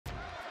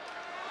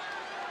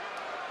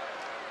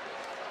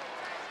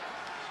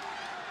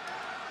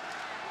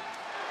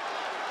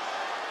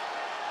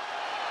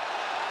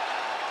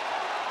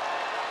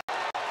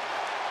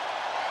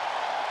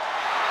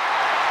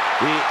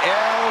The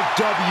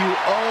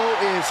LWO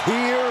is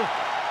here,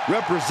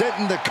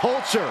 representing the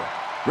culture,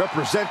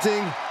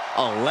 representing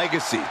a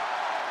legacy.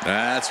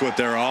 That's what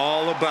they're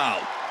all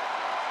about.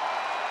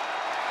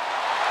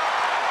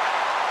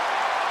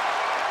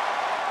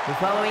 The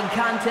following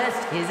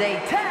contest is a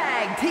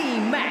tag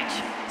team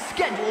match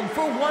scheduled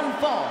for one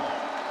fall.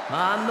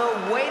 On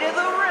the way to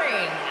the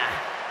ring,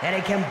 at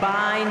a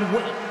combined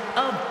weight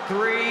of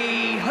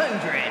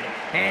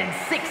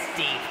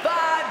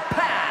 365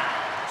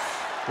 pounds,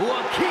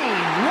 Joaquin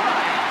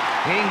Wilde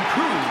and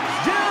Cruz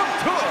del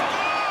Toro,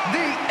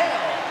 the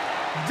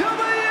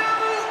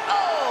LWO.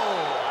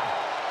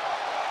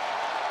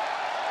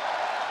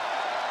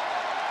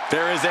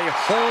 There is a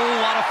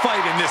whole lot of fight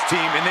in this team,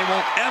 and they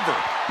won't ever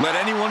let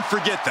anyone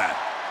forget that.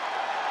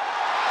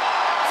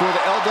 For the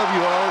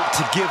LWO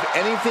to give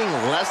anything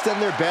less than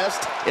their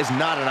best is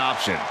not an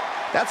option.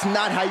 That's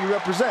not how you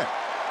represent.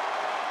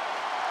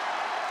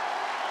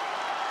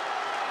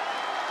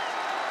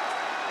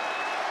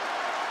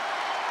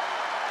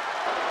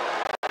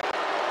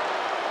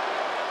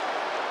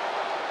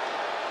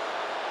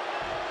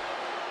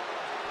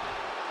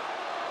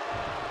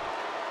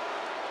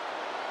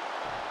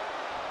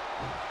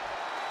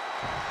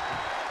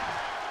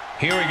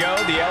 Here we go,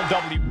 the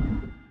LWO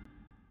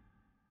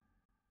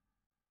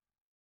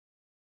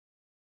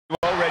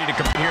ready to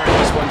compete here in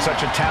this one. Such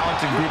a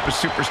talented group of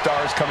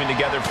superstars coming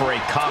together for a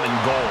common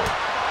goal.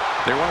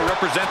 They want to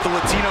represent the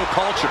Latino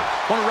culture,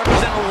 want to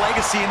represent a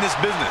legacy in this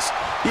business.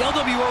 The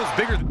LWO is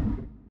bigger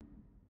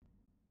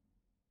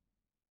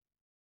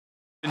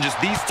than just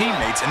these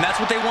teammates, and that's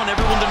what they want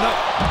everyone to know.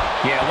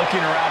 Yeah, looking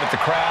around at the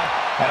crowd,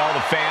 at all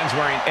the fans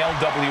wearing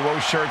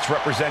LWO shirts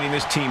representing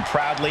this team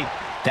proudly,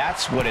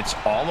 that's what it's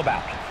all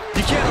about.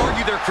 You can't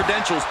argue their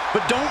credentials,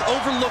 but don't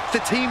overlook the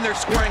team they're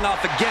squaring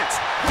off against.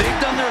 They've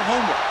done their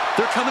homework.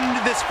 They're coming into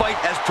this fight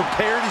as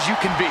prepared as you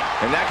can be.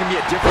 And that can be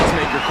a difference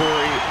maker,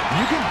 Corey.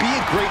 You can be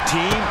a great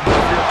team, but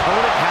if your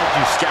opponent has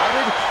you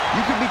scouted,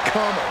 you can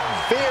become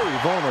very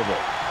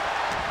vulnerable.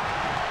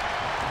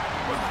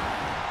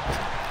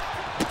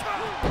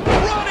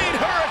 Running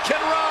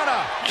Hurricane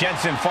Rana!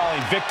 Jensen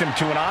falling victim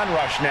to an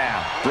onrush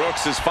now.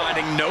 Brooks is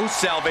finding no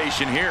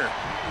salvation here.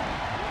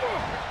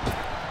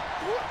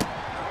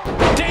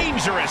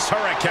 Dangerous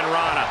Hurricane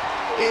Rana.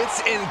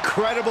 It's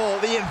incredible,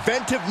 the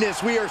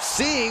inventiveness we are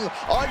seeing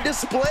on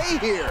display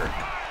here.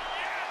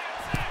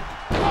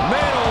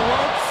 Middle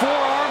rope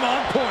forearm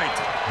on point.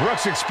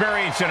 Brooks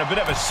experiencing a bit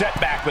of a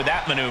setback with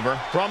that maneuver.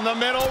 From the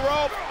middle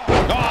rope.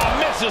 Oh,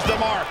 misses the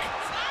mark.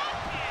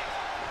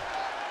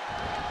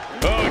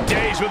 Oh,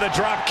 Days with a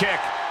drop kick.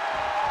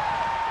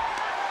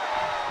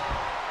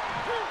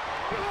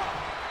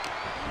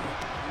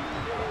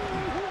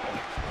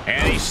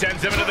 And he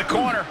sends him into the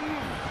corner.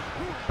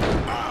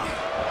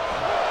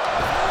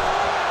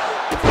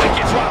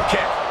 Drop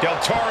kick. Del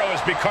Toro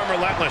has become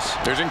relentless.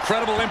 There's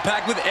incredible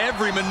impact with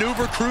every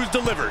maneuver Cruz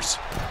delivers.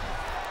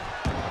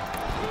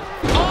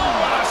 Oh,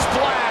 what a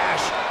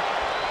splash!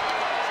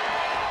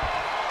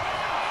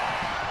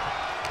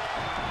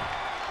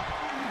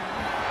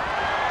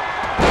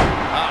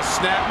 Ah,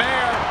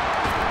 snapmare.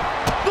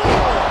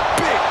 Oh,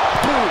 big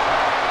boot.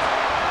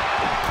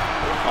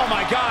 Oh,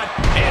 my God.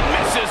 And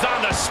misses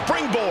on the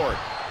springboard.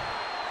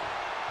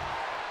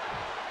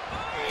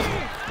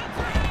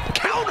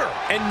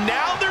 And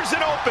now there's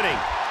an opening.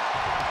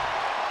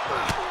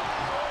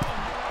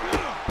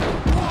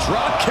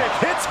 Drop kick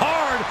hits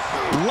hard,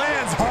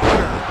 lands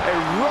harder. A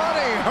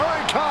running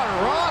Hurricane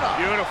Rana.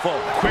 Beautiful.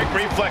 Quick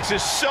reflex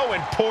is so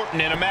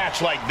important in a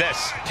match like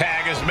this.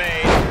 Tag is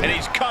made, and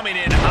he's coming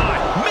in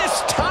hot.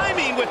 Missed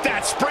timing with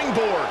that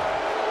springboard.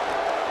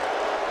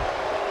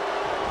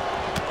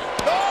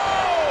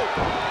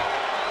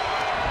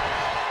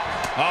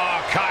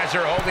 Oh,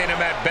 Kaiser holding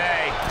him at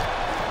bay.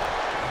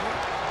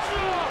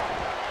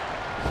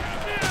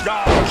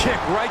 Oh, kick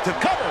right to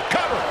cover.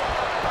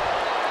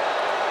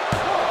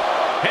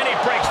 And he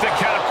breaks the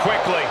count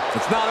quickly.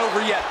 It's not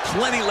over yet.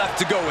 Plenty left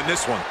to go in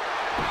this one.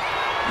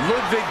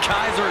 Ludwig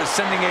Kaiser is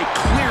sending a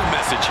clear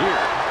message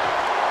here.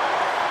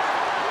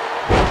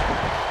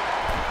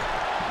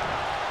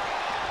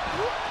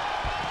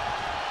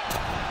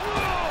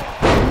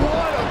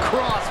 What a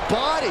cross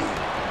body.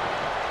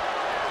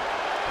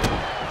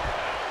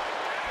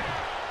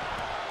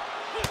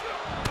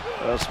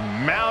 Just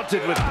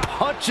mounted with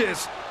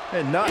punches.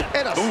 And a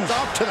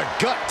stop to the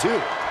gut,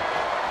 too.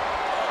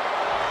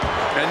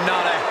 And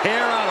not a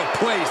hair out of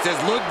place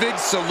as Ludwig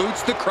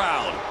salutes the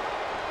crowd.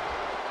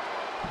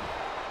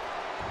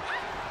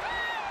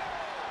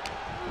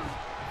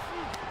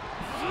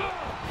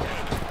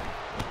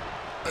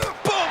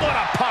 Boom, what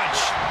a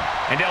punch.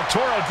 And Del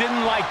Toro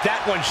didn't like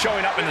that one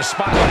showing up in the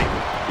spotlight.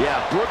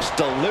 Yeah, Brooks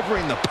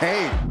delivering the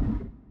pain.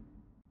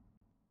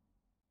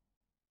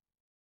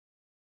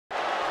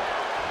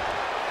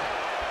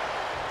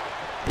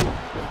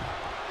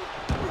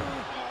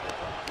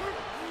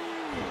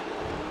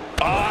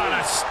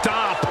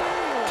 Stop.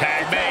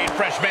 Tag made.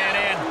 Fresh man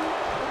in.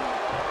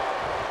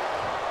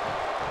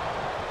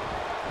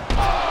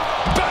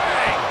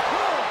 Bang!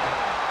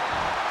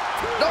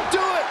 Don't do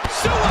it!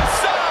 Suicide!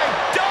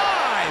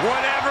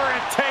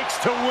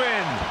 looks to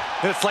win.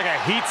 It's like a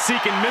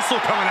heat-seeking missile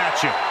coming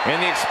at you.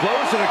 And the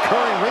explosion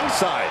occurring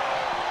ringside.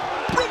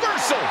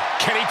 Reversal.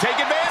 Can he take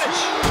advantage?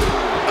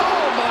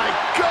 Oh, my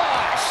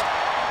gosh.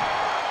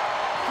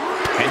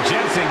 And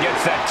Jensen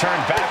gets that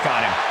turned back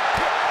on him.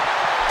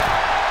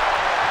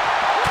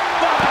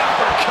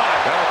 Uppercut.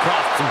 That'll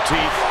cost some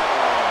teeth.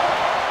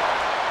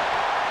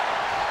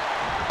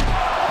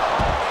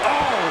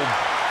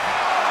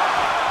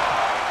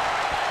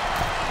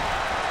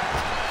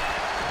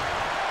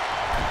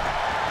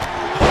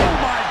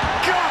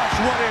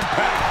 What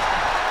impact!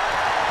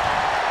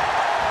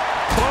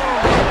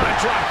 Boom! What a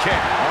drop kick.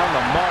 On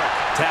the mark.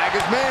 Tag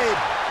is made.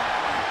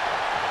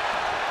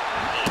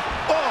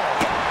 Oh!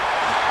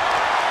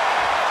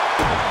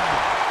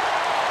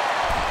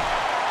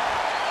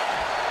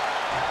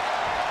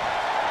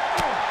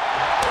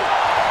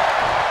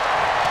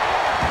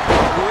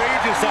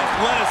 Outrageous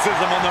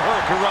athleticism on the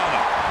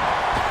Hurricanrana.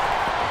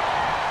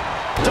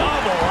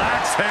 Double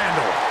axe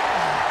handle.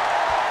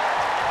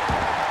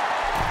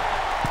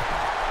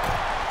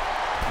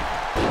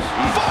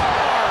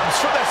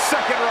 For the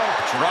second rope.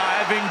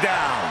 Driving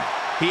down.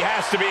 He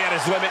has to be at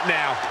his limit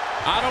now.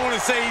 I don't want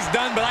to say he's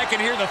done, but I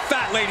can hear the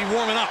fat lady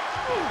warming up.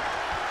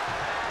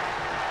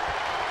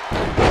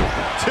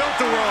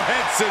 Tilt-a-whirl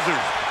head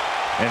scissors.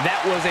 And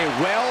that was a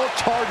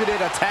well-targeted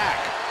attack.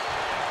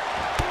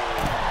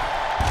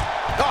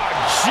 Oh,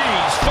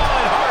 jeez.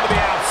 Falling hard to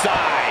the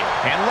outside.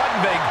 And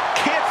Ludwig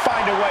can't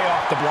find a way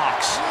off the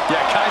blocks.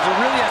 Yeah, Kaiser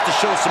really has to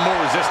show some more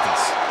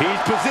resistance.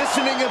 He's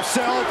positioning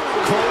himself,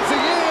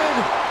 closing in.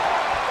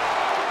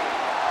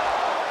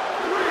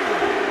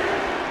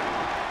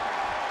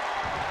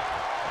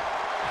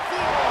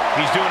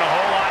 He's doing a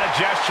whole lot of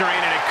gesturing,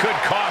 and it could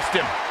cost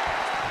him.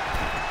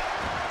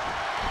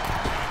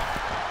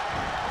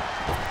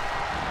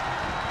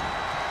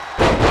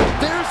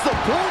 There's the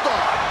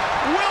bulldog.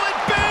 Will it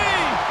be?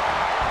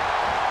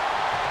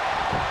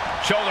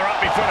 Shoulder up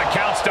before the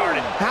count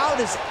started. How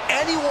does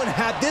anyone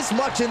have this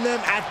much in them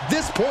at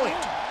this point?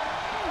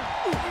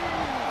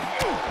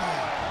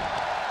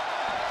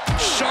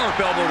 Sharp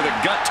elbow to the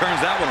gut turns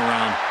that one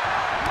around.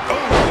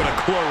 Oh, what a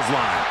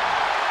clothesline.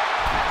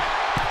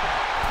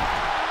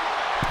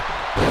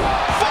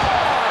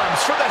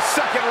 Forearms for the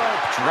second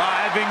rope.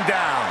 Driving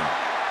down.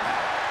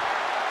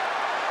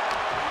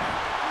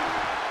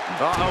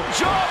 Uh-oh.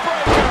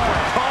 Jawbreaker.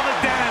 Call it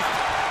death.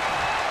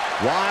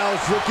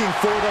 Wilds looking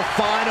for the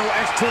final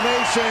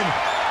exclamation.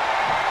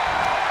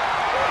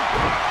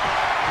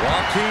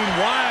 Joaquin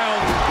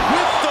Wilde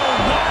with the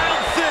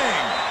wild thing.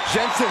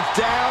 Jensen's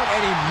down,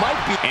 and he might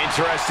be...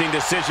 Interesting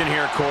decision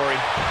here, Corey.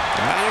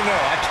 I don't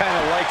know. I kind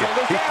of like it.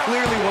 He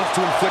clearly wants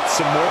to inflict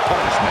some more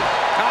punishment.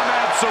 I'm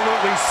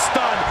absolutely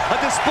stunned. A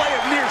display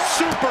of near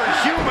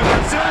superhuman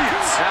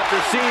resilience.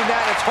 After seeing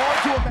that, it's hard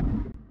to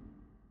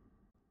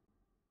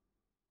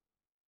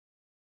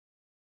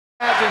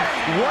imagine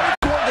what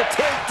it's going to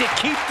take to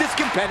keep this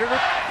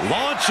competitor...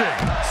 Launching.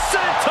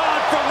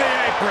 Senton from the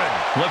apron.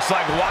 Looks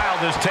like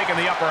Wilde has taken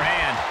the upper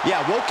hand.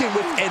 Yeah, Woken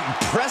with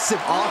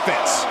impressive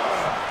offense.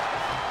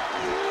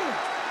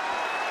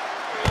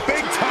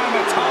 Big-time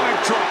atomic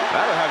drop.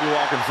 That'll have you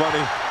walking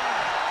funny.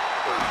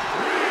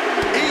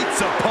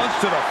 Eats a punch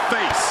to the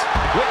face.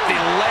 With the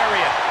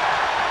lariat.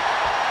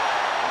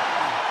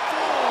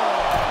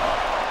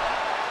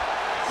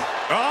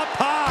 Up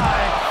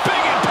high. Big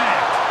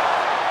impact.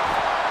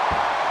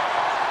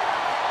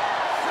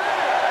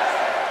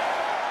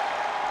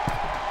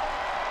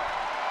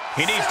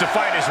 He needs to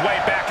find his way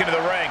back into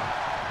the ring.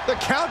 The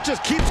count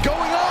just keeps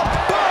going up.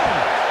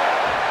 Boom!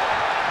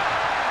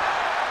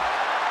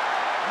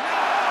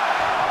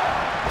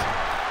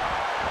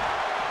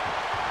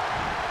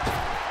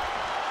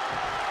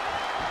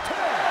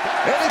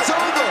 And it's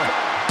over.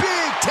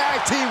 Big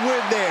tag team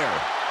win there.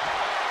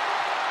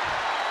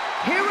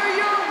 Here are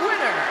your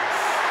winners.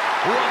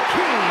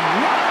 Joaquin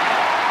Wilde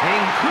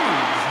and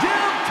Cruz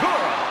del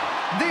Toro,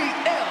 the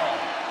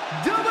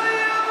LWO.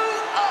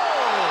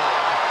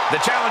 The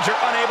challenger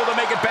unable to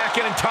make it back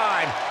in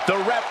time. The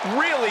ref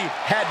really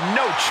had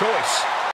no choice.